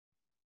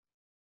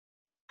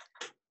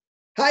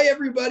Hi,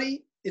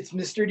 everybody. It's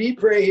Mr.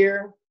 Dupre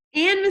here.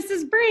 And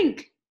Mrs.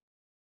 Brink.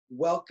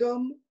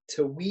 Welcome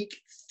to week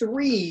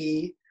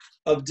 3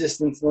 of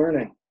distance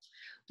learning.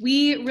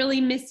 We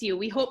really miss you.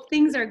 We hope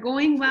things are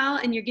going well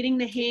and you're getting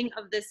the hang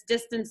of this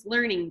distance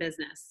learning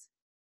business.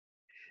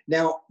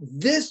 Now,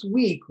 this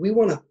week, we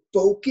want to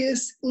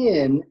focus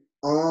in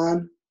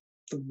on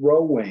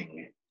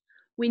throwing.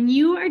 When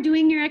you are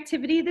doing your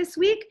activity this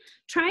week,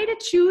 try to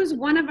choose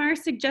one of our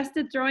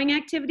suggested throwing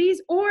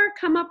activities or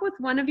come up with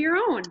one of your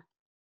own.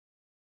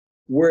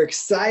 We're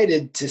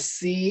excited to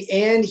see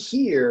and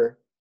hear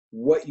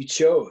what you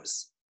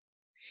chose.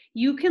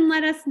 You can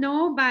let us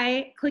know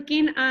by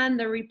clicking on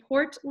the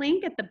report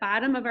link at the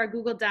bottom of our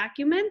Google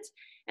document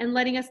and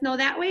letting us know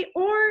that way.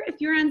 Or if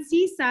you're on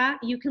Seesaw,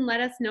 you can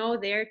let us know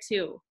there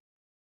too.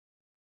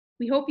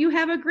 We hope you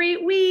have a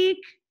great week.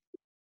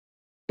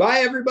 Bye,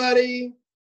 everybody.